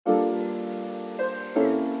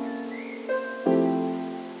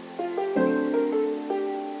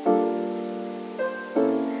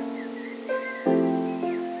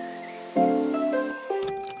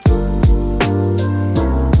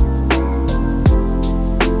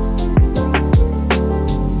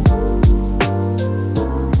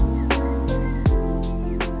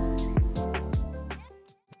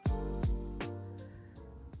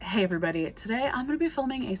everybody, today I'm going to be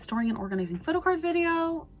filming a storing and organizing photocard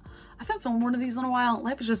video. I haven't filmed one of these in a while.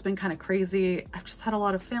 Life has just been kind of crazy. I've just had a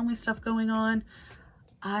lot of family stuff going on.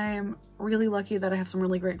 I'm really lucky that I have some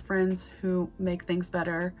really great friends who make things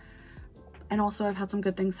better. And also I've had some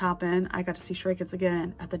good things happen. I got to see Stray Kids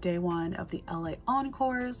again at the day one of the LA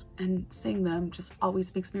Encores, and seeing them just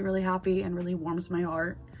always makes me really happy and really warms my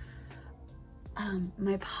heart.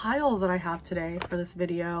 My pile that I have today for this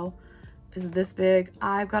video is this big.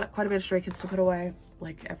 I've got quite a bit of Stray Kids to put away,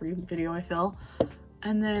 like every video I fill.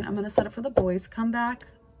 And then I'm gonna set it for the boys' comeback.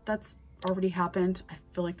 That's already happened. I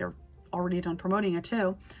feel like they're already done promoting it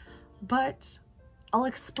too. But I'll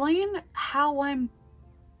explain how I'm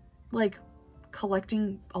like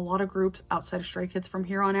collecting a lot of groups outside of Stray Kids from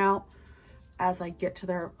here on out as I get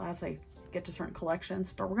to certain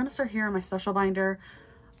collections. But we're gonna start here in my special binder.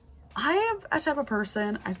 I am a type of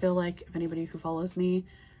person, I feel like if anybody who follows me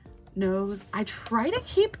knows, I try to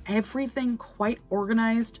keep everything quite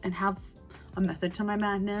organized and have a method to my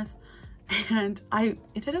madness. And I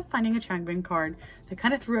ended up finding a Changbin card that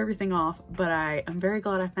kind of threw everything off, but I am very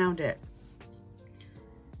glad I found it.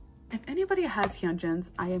 If anybody has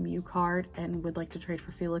Hyunjin's I Am You card and would like to trade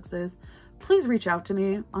for Felix's, please reach out to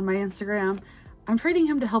me on my Instagram. I'm trading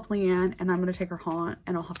him to help Leanne, and I'm going to take her Han,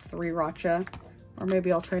 and I'll have 3 Racha. Or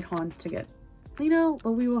maybe I'll trade Han to get Lino,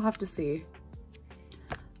 but we will have to see.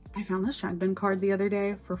 I found this Changbin card the other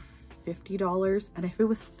day for $50, and if it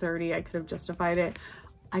was $30, I could have justified it.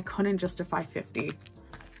 I couldn't justify $50.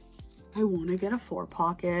 I want to get a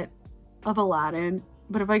 4-pocket of Aladdin,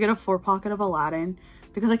 but if I get a 4-pocket of Aladdin,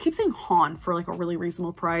 because I keep saying Han for like a really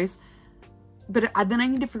reasonable price, but then I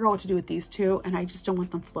need to figure out what to do with these two, and I just don't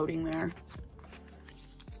want them floating there.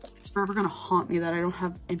 It's forever gonna haunt me that I don't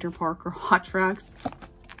have Interpark or Hot Tracks.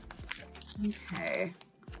 Okay.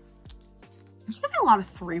 There's gonna be a lot of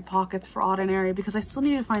 3 pockets for Ordinary because I still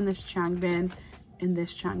need to find this Changbin and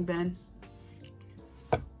this Changbin.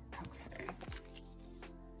 Okay.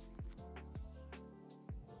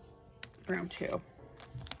 Round 2.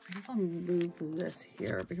 I guess I'll move this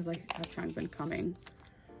here because I have Changbin coming.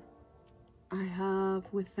 I have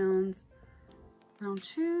with Founds round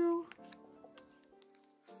 2.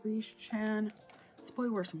 Frisch Chan. This boy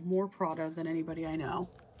wears more Prada than anybody I know.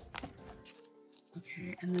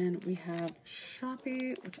 Okay, and then we have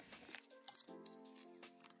Shopee, which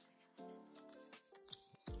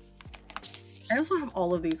I also have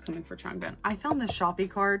all of these coming for Changbin. I found this Shopee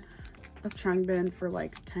card of Changbin for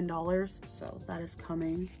like $10, so that is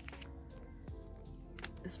coming.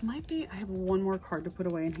 This might be, I have one more card to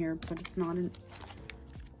put away in here, but it's not in,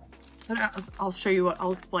 but I'll show you what,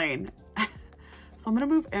 I'll explain. So I'm gonna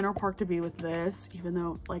move Inner Park to be with this, even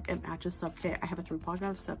though like it matches Sub K. I have a 3-pocket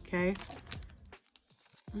of Sub K.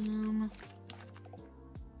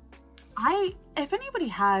 If anybody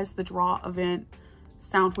has the Draw Event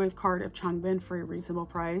Soundwave card of Changbin for a reasonable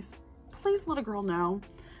price, please let a girl know,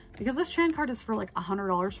 because this Chan card is for like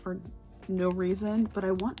 $100 for no reason, but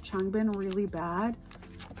I want Changbin really bad.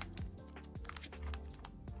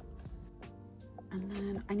 And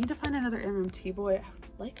then I need to find another MMT boy. I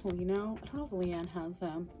would like Lino. I don't know if Leanne has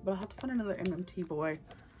him, but I'll have to find another MMT boy.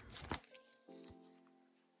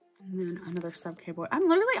 And then another Sub K boy.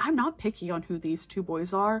 I'm not picky on who these 2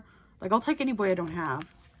 boys are. Like, I'll take any boy I don't have.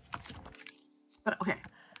 But okay.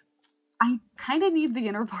 I kind of need the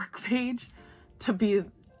Inner Park page to be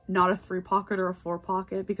not a 3-pocket or a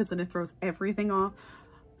 4-pocket, because then it throws everything off.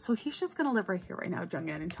 So he's just gonna live right here right now,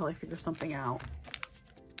 Jungin, until I figure something out.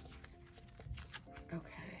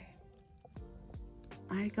 Okay.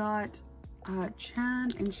 I got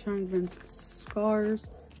Chan and Changbin's Scars.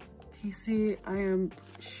 PC, I am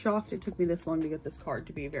shocked it took me this long to get this card,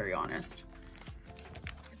 to be very honest.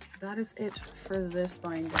 That is it for this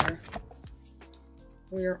binder.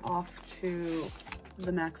 We're off to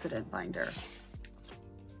the Maxident binder.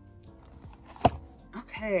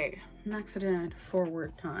 Okay, Maxident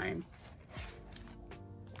forward time.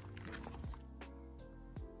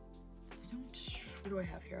 What do I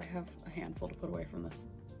have here? I have a handful to put away from this.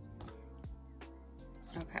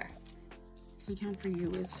 Okay. Key count for you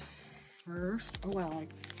is first. Oh well, I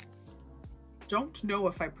don't know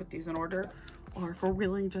if I put these in order or if we're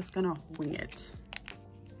really just gonna wing it.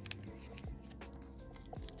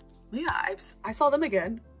 But yeah, I saw them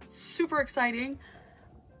again. Super exciting.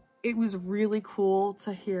 It was really cool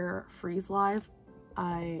to hear Freeze live.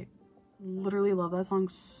 I literally love that song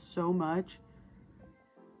so much.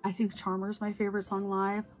 I think Charmer is my favorite song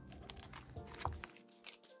live.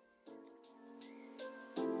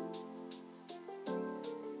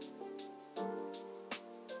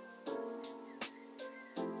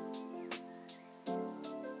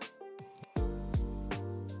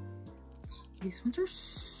 These ones are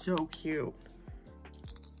so cute.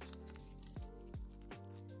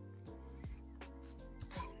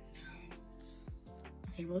 Oh no.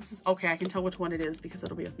 Okay, well this is, okay, I can tell which one it is because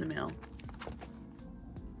it'll be up in the mail.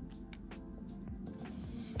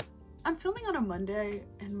 I'm filming on a Monday,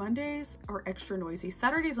 and Mondays are extra noisy.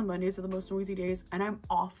 Saturdays and Mondays are the most noisy days, and I'm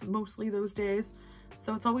off mostly those days.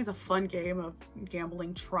 So it's always a fun game of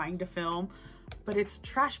gambling, trying to film. But it's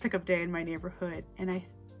trash pickup day in my neighborhood, and I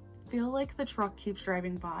feel like the truck keeps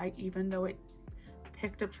driving by even though it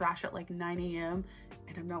picked up trash at like 9 a.m.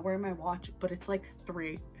 and I'm not wearing my watch, but it's like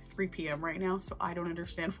 3 p.m. right now, so I don't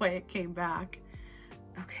understand why it came back.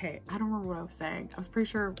 Okay, I don't remember what I was saying. I was pretty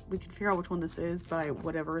sure we could figure out which one this is by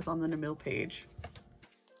whatever is on the Namil page.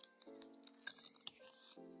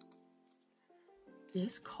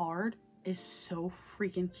 This card is so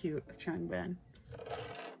freaking cute of Changbin.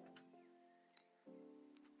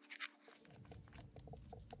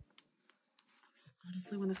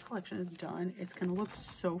 Honestly, when this collection is done, it's gonna look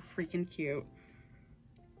so freaking cute.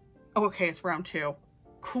 Oh, okay, it's round 2.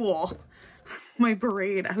 Cool. My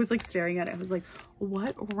braid, I was like staring at it. I was like,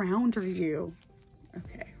 what round are you?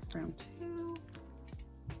 Okay, round 2.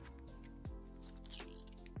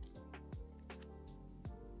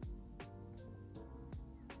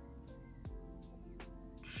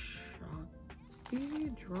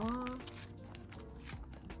 Shopee, draw.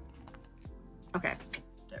 Okay,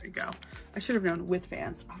 there we go. I should have known with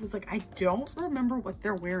Vans. I was like, I don't remember what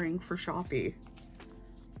they're wearing for Shopee.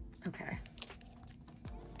 Okay.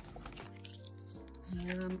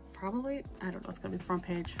 Probably, I don't know, it's gonna be the front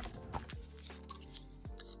page.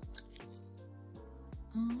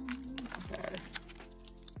 Okay.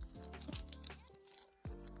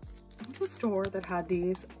 I went to a store that had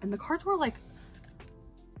these, and the cards were like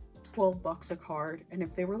 12 bucks a card, and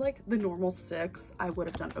if they were like the normal 6, I would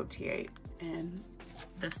have done OT8 in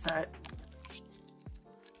this set.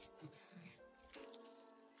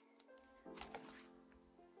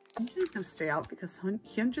 Hyunjin is gonna stay out because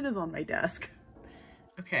Hyunjin is on my desk.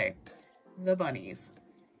 Okay, the bunnies.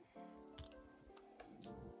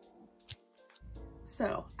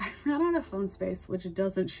 So I ran out of phone space, which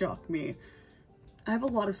doesn't shock me. I have a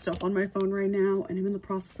lot of stuff on my phone right now, and I'm in the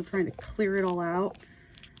process of trying to clear it all out.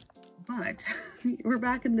 But we're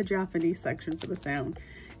back in the Japanese section for the sound.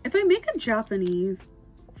 If I make a Japanese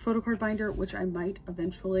photocard binder, which I might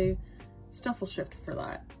eventually, stuff will shift for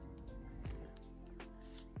that.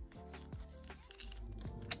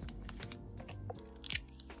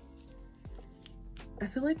 I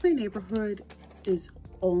feel like my neighborhood is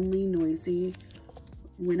only noisy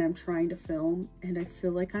when I'm trying to film, and I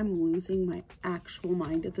feel like I'm losing my actual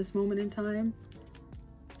mind at this moment in time.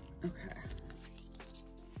 Okay.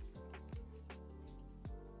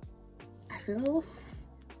 I feel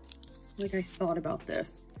like I thought about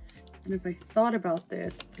this, and if I thought about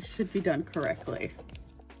this, it should be done correctly.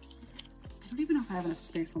 I don't even know if I have enough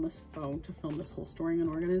space on this phone to film this whole storing and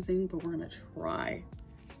organizing, but we're gonna try.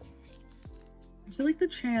 I feel like the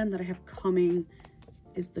Chan that I have coming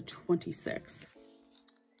is the 26th.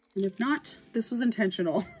 And if not, this was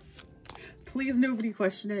intentional. Please nobody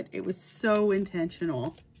question it. It was so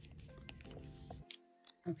intentional.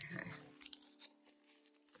 Okay.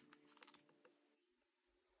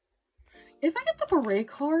 If I get the beret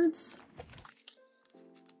cards,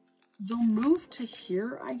 they'll move to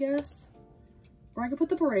here, I guess. Or I could put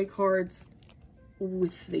the beret cards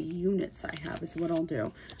with the units I have is what I'll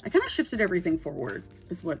do. I kind of shifted everything forward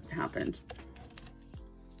is what happened.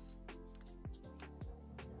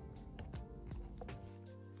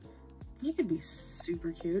 I think it'd be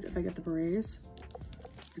super cute if I get the berets.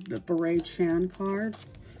 The beret Chan card,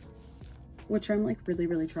 which I'm like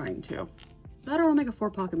really trying to. That or I'll make a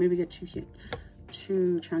 4-pocket, maybe get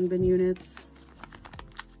two Changbin units.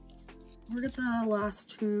 Or get the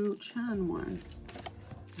last 2 Chan ones.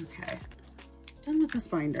 Okay. Done with this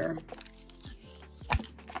binder.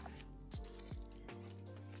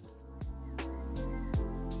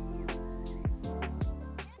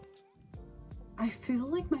 I feel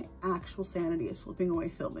like my actual sanity is slipping away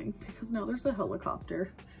filming because now there's a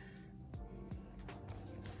helicopter.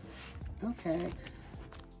 Okay.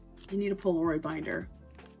 I need a Polaroid binder.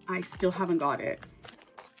 I still haven't got it.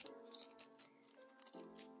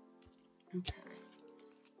 Okay.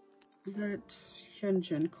 I got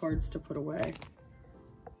Hyunjin cards to put away.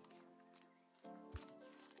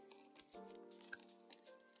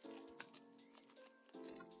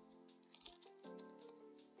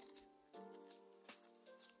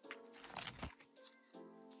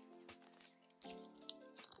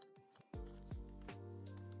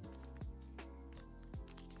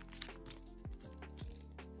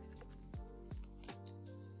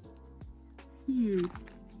 Hmm.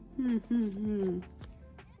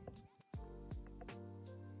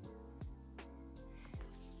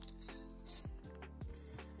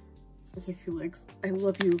 Okay, Felix, I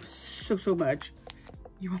love you so much.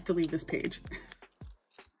 You have to leave this page.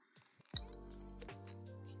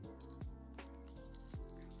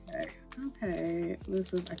 Okay,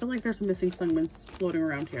 this is, I feel like there's some missing segments floating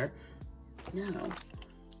around here. No.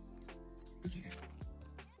 Okay.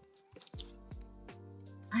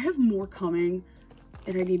 I have more coming,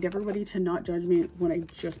 and I need everybody to not judge me when I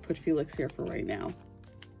just put Felix here for right now.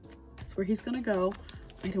 That's where he's gonna go.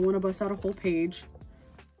 I don't want to bust out a whole page.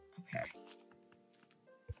 Okay.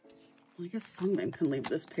 Well, I guess Sungmin can leave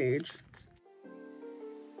this page.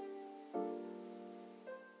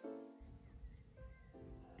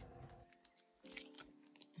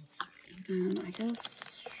 And I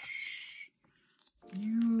guess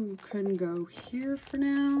you can go here for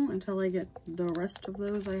now until I get the rest of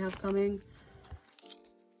those I have coming.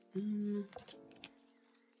 I'll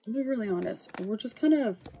be really honest, we're just kind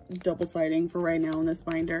of double-siding for right now in this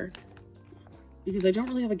binder because I don't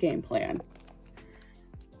really have a game plan.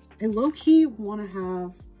 I low-key want to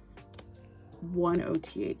have one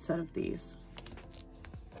OT8 set of these.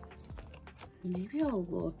 Maybe I'll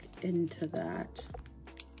look into that.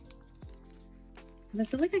 Because I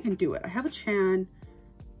feel like I can do it. I have a Chan.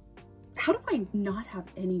 How do I not have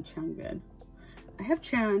any Changbin? I have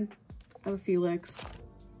Chan, I have a Felix, I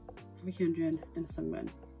have a Hyunjin, and a Sungmin.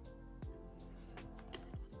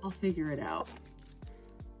 I'll figure it out.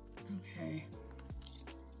 Okay.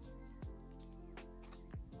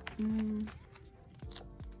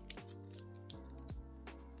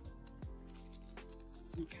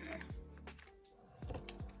 Okay.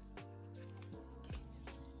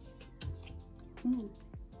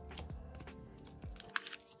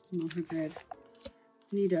 Mahagrid.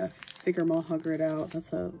 Need to figure Mahagrid out.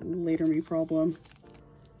 That's a later me problem.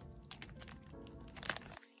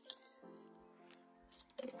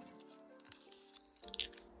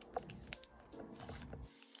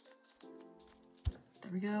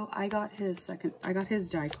 There we go. I got his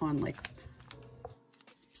Daikon like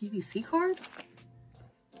PVC card.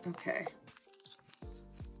 Okay.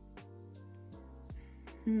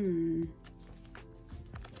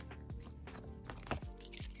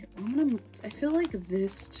 I feel like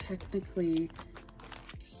this technically,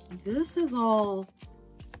 this is all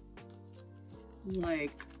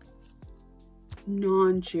like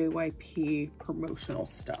non-JYP promotional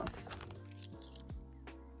stuff.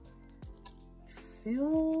 I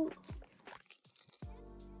feel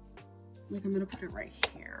like I'm gonna put it right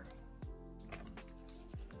here.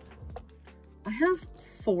 I have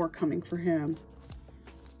 4 coming for him,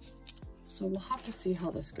 so we'll have to see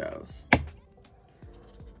how this goes.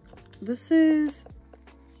 This is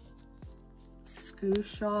Scoo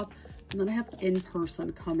Shop, and then I have In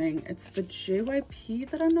Person coming. It's the JYP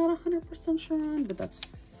that I'm not 100% sure on, but that's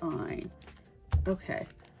fine. Okay,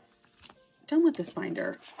 done with this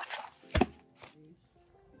binder.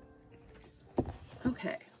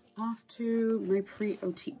 Okay, off to my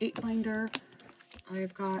pre-OT8 binder.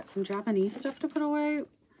 I've got some Japanese stuff to put away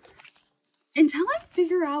until I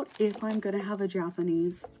figure out if I'm gonna have a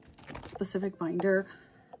Japanese specific binder.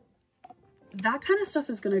 That kind of stuff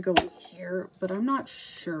is going to go in here, but I'm not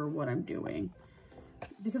sure what I'm doing.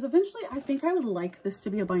 Because eventually I think I would like this to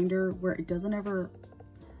be a binder where it doesn't ever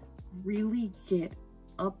really get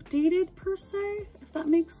updated per se, if that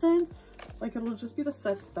makes sense. Like it'll just be the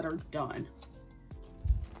sets that are done.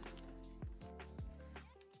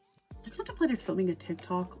 I contemplated filming a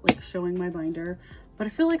TikTok, like showing my binder, but I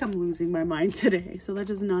feel like I'm losing my mind today. So that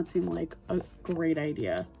does not seem like a great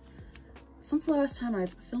idea. Since the last time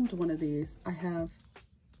I've filmed one of these, I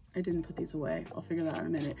didn't put these away. I'll figure that out in a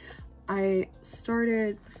minute. I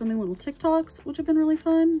started filming little TikToks, which have been really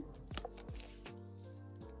fun.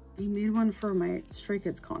 I made one for my Stray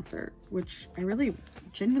Kids concert, which I really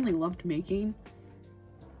genuinely loved making.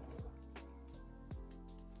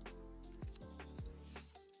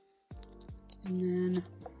 And then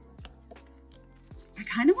I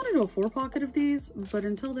kind of want to do a 4-pocket of these, but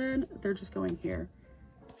until then, they're just going here.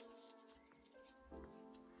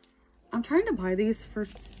 I'm trying to buy these for,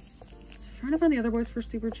 trying to find the other boys for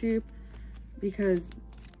super cheap because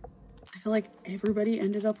I feel like everybody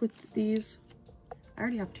ended up with these. I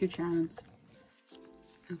already have 2 Chans.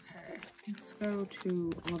 Okay, let's go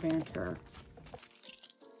to Levanter.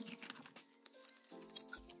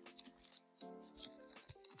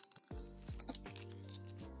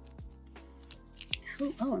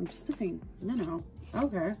 Oh, I'm just missing. No.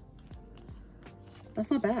 Okay.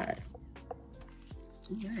 That's not bad.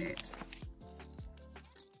 All right.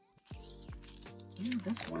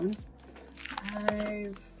 This one.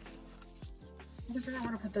 I figure out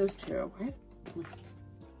where to put those two.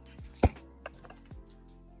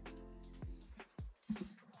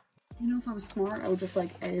 You know, if I was smart, I would just like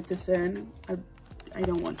edit this in. I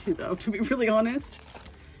don't want to though, to be really honest.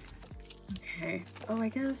 Okay. Oh, I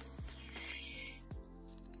guess.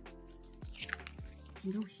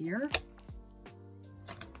 Can go here.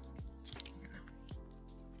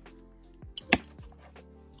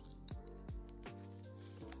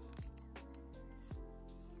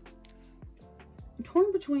 I'm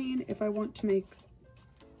torn between if I want to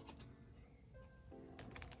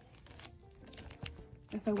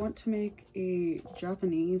make a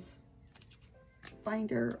Japanese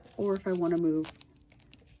binder, or if I want to move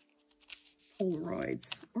Polaroids.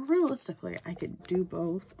 Or realistically, I could do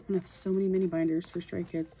both. I'm gonna have so many mini binders for Stray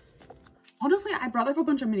Kids. Honestly, I'd rather have a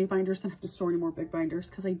bunch of mini binders than have to store any more big binders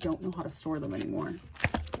because I don't know how to store them anymore.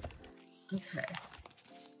 Okay.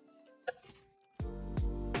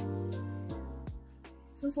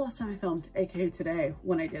 Since the last time I filmed, aka today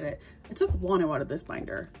when I did it, I took Wano out of this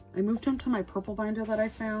binder. I moved him to my purple binder that I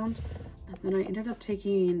found, and then I ended up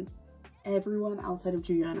taking everyone outside of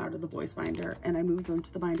Juyeon out of the boys binder, and I moved them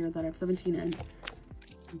to the binder that I have 17 in.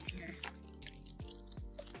 Okay.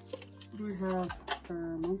 What do I have for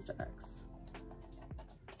Monster X?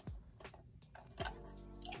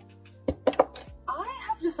 I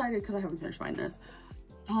have decided, because I haven't finished buying this,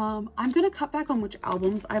 I'm gonna cut back on which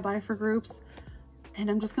albums I buy for groups. And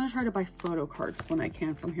I'm just going to try to buy photo cards when I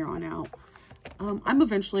can from here on out. I'm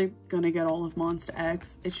eventually going to get all of Monster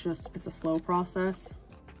X. It's a slow process.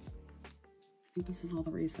 I think this is all the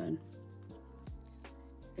reason.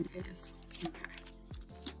 It is. Okay.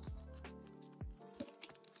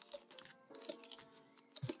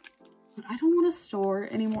 But I don't want to store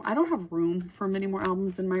anymore. I don't have room for many more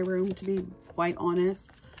albums in my room, to be quite honest.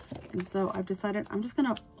 And so I've decided I'm just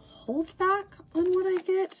going to hold back on what I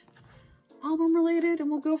get album related, and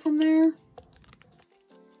we'll go from there.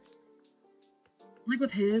 Like with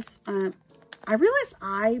his, I realized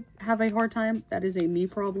I have a hard time. That is a me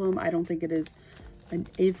problem. I don't think it is an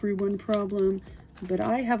everyone problem, but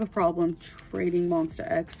I have a problem trading Monster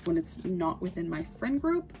X when it's not within my friend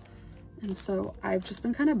group. And so I've just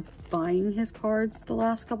been kind of buying his cards the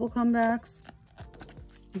last couple comebacks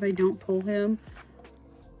if I don't pull him,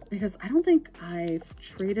 because I don't think I've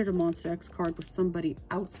traded a Monster X card with somebody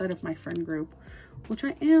outside of my friend group, which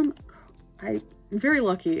I'm very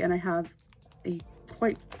lucky, and I have a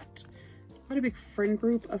quite a big friend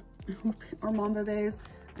group of our Mamba Bays,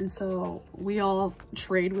 and so we all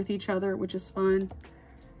trade with each other, which is fun.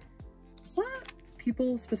 So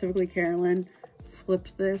people, specifically Carolyn,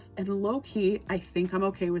 flipped this, and low-key, I think I'm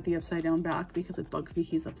okay with the upside down back because it bugs me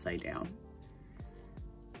he's upside down.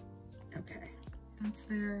 Okay. That's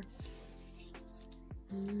there.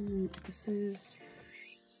 This is,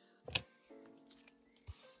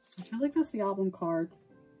 I feel like that's the album card,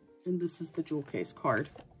 and this is the jewel case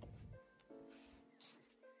card.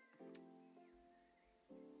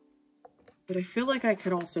 But I feel like I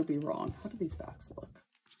could also be wrong. How do these backs look?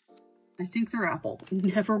 I think they're Apple.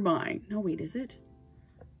 Never mind. No, wait, is it?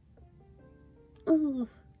 Ugh.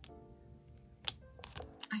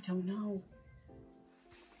 I don't know.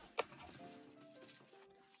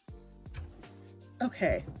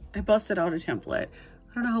 Okay, I busted out a template.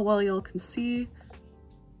 I don't know how well y'all can see.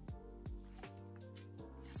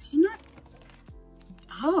 Is he not?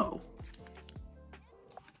 Oh.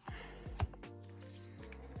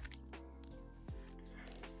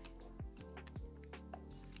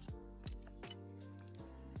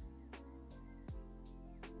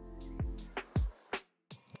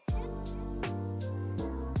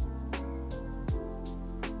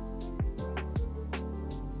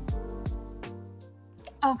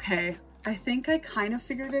 Okay, I think I kind of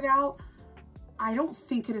figured it out. I don't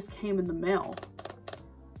think it has came in the mail.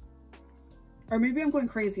 Or maybe I'm going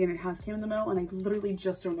crazy and it has came in the mail and I literally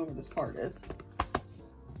just don't know where this card is.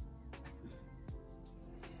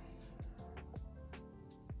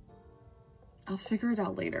 I'll figure it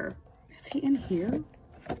out later. Is he in here?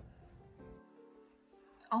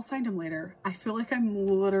 I'll find him later. I feel like I'm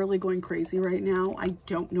literally going crazy right now. I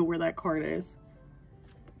don't know where that card is.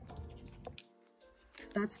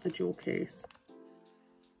 That's the jewel case. Is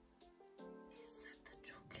that the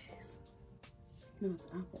jewel case? No, it's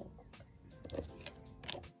Apple.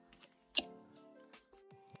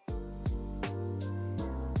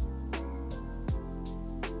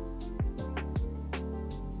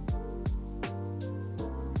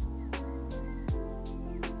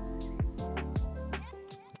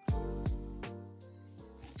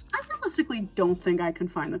 I realistically don't think I can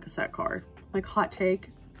find the cassette card. Like, hot take.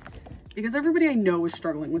 Because everybody I know is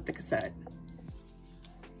struggling with the cassette.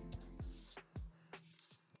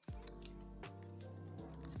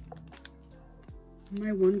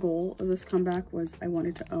 My one goal of this comeback was I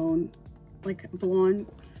wanted to own like blonde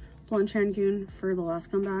Changyun for the last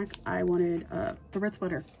comeback. I wanted the red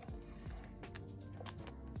sweater.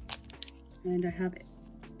 And I have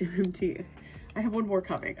MMT. I have one more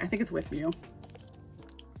coming. I think it's with Mew.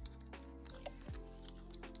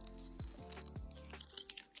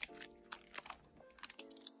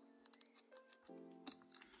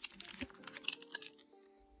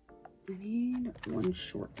 I need one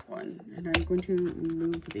short one, and I'm going to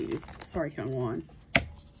move these. Sorry, Hyungwon.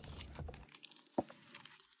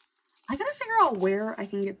 I gotta figure out where I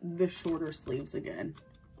can get the shorter sleeves again.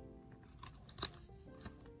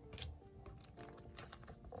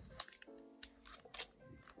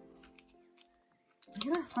 I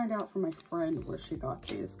gotta find out from my friend where she got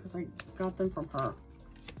these, because I got them from her.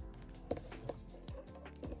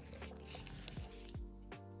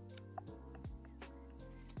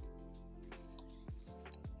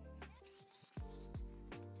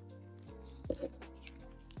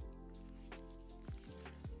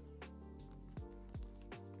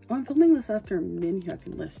 Oh, I'm filming this after Minhyuk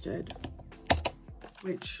enlisted,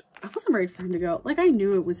 which I wasn't ready for him to go. Like, I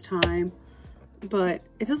knew it was time, but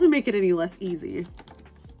it doesn't make it any less easy.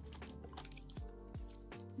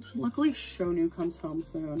 Luckily, Shonu comes home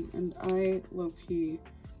soon, and I low-key,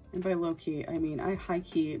 and by low-key, I mean I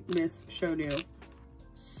high-key miss Shonu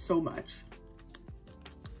so much.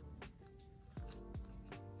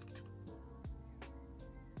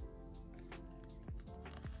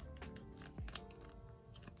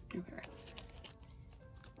 Okay.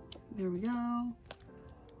 There we go.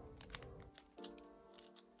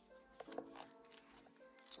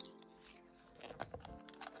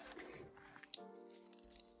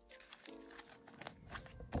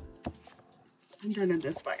 I'm done in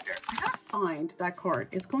this binder. I gotta find that card.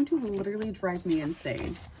 It's going to literally drive me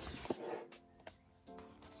insane.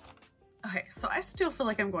 Okay, so I still feel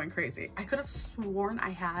like I'm going crazy. I could have sworn I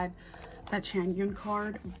had that Changyun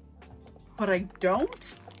card, but I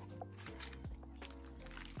don't.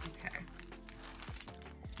 Okay.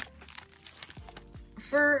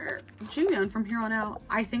 For Jooyeon, from here on out,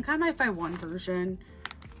 I think I might buy one version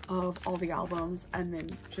of all the albums and then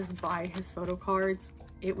just buy his photo cards.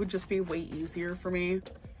 It would just be way easier for me,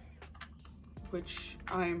 which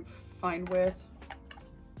I'm fine with.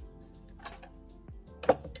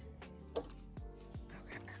 Okay.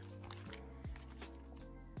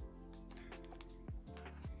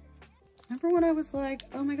 Remember when I was like,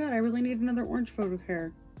 oh my god, I really need another orange photo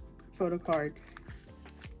card.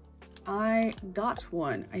 I got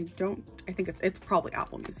one. I think it's probably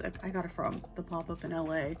Apple Music. I got it from the pop-up in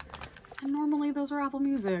LA. And normally those are Apple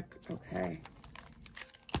Music. Okay.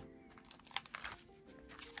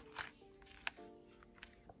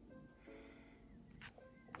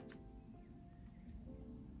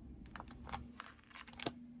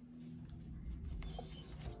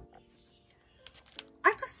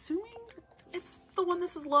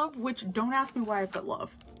 This is Love, which don't ask me why I put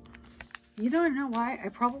Love. You don't know why? I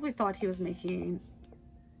probably thought he was making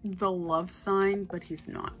the love sign, but he's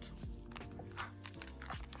not.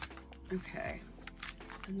 Okay.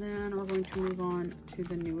 And then we're going to move on to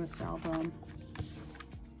the newest album.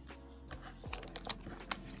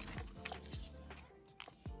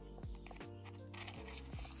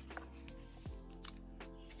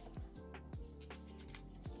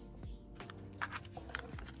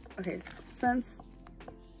 Okay, since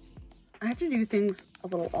I have to do things a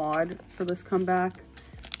little odd for this comeback,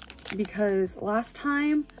 because last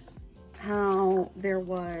time how there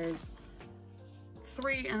was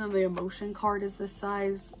 3 and then the emotion card is this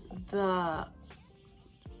size, the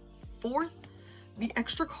 4th, the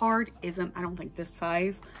extra card isn't, I don't think, this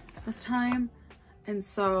size this time. And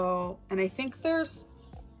so, and I think is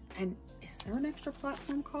there an extra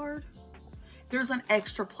platform card? There's an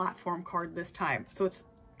extra platform card this time. So it's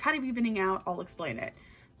kind of evening out. I'll explain it.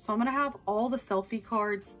 So I'm gonna have all the selfie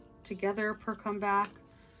cards together per comeback.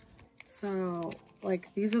 So like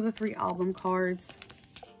these are the 3 album cards.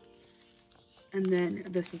 And then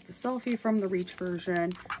this is the selfie from the Reach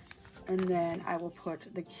version. And then I will put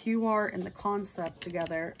the QR and the concept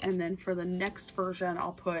together. And then for the next version,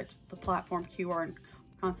 I'll put the platform QR and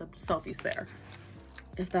concept selfies there,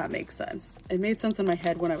 if that makes sense. It made sense in my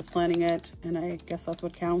head when I was planning it, and I guess that's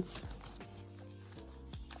what counts.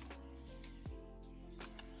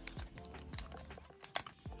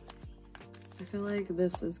 I feel like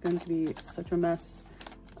this is going to be such a mess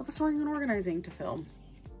of a sorting and organizing to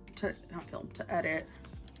edit.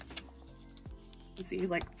 Let's see,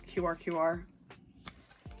 like QR,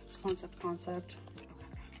 concept. Okay.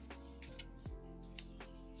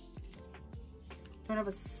 Don't have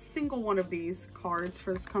a single one of these cards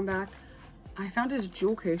for this comeback. I found his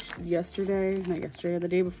jewel case yesterday, not yesterday, the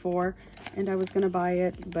day before, and I was gonna buy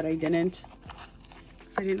it, but I didn't.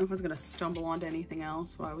 Because I didn't know if I was gonna stumble onto anything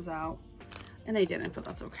else while I was out. And I didn't, but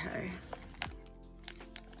that's okay.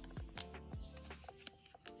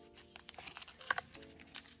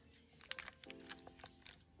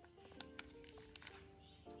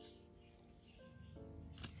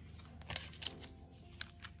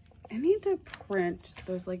 I need to print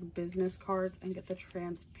those like business cards and get the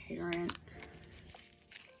transparent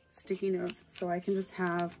sticky notes so I can just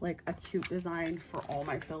have like a cute design for all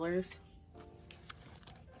my fillers.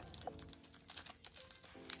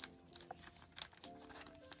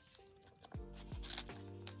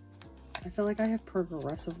 I feel like I have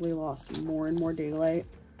progressively lost more and more daylight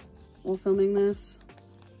while filming this.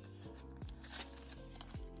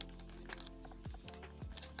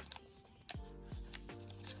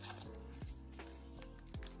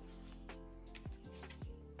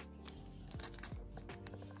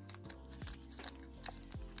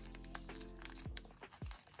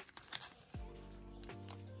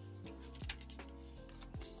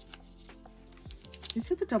 These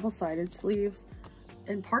are the double-sided sleeves,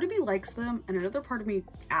 and part of me likes them and another part of me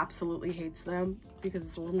absolutely hates them because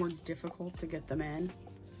it's a little more difficult to get them in.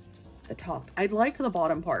 The top, I like the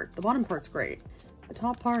bottom part. The bottom part's great. The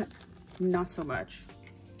top part, not so much.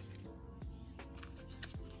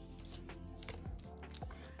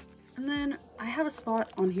 And then I have a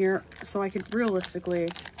spot on here so I could realistically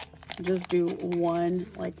just do one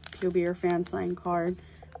like POB or fan sign card,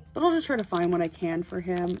 but I'll just try to find what I can for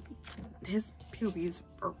him. His POBs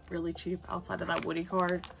are really cheap outside of that Woody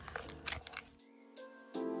card.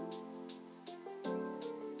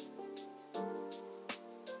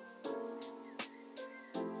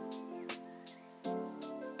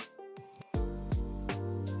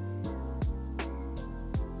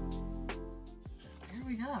 Here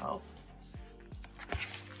we go.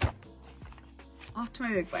 Off to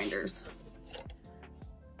my big binders.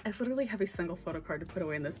 I literally have a single photo card to put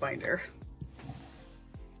away in this binder.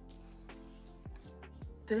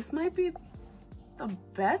 This might be the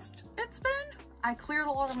best it's been. I cleared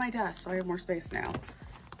a lot of my desk, so I have more space now.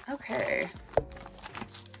 Okay.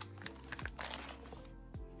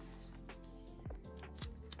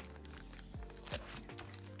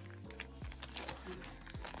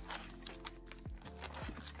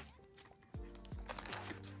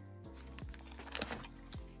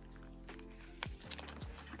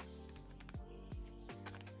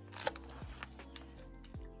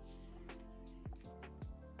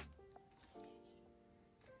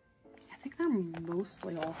 I think they're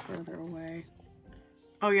mostly all further away.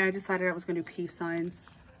 Oh yeah, I decided I was gonna do peace signs.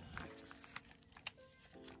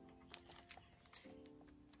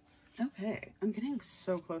 Okay, I'm getting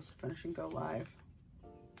so close to finishing Go Live.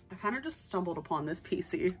 I kind of just stumbled upon this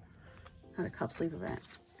PC at a cup sleeve event.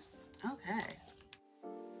 Okay.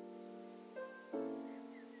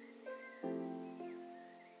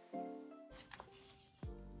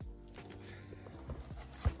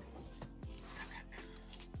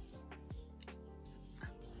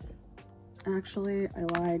 Actually, I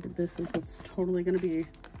lied. This is what's totally going to be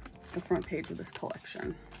the front page of this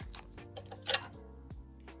collection.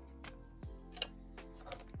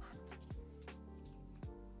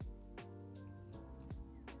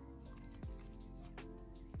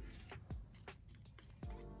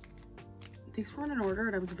 These weren't in order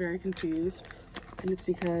and I was very confused. And it's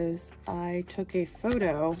because I took a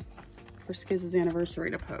photo for Skiz's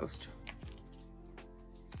anniversary to post.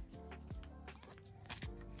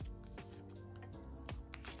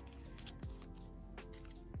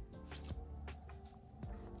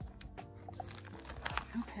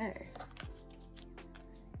 Okay.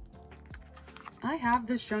 I have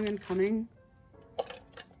this Young and Coming.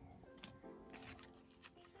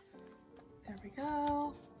 There we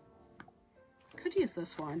go. Could use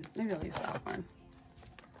this one. Maybe I'll use that one.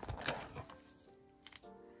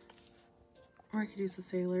 Or I could use the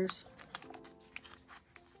Sailors.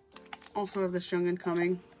 Also have this Young and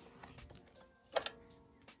Coming.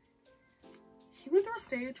 He went through a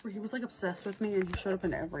stage where he was like obsessed with me and he showed up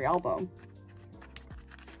in every album.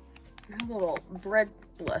 I have a little bread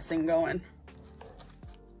blessing going.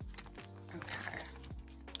 Okay.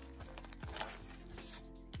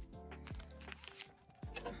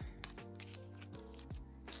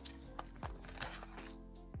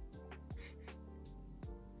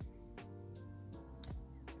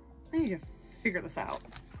 I need to figure this out.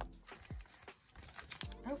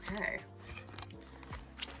 Okay.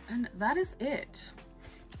 And that is it.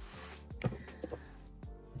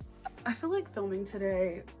 I feel like filming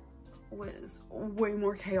today was way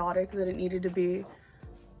more chaotic than it needed to be.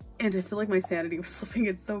 And I feel like my sanity was slipping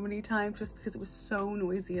in so many times just because it was so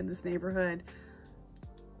noisy in this neighborhood.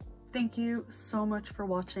 Thank you so much for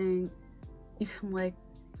watching. You can like,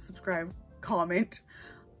 subscribe, comment.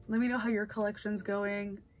 Let me know how your collection's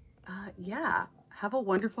going. Yeah, have a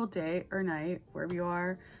wonderful day or night, wherever you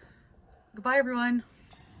are. Goodbye, everyone.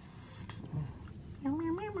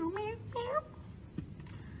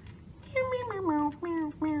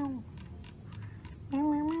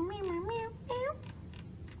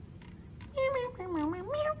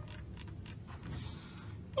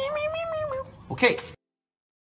 Okay.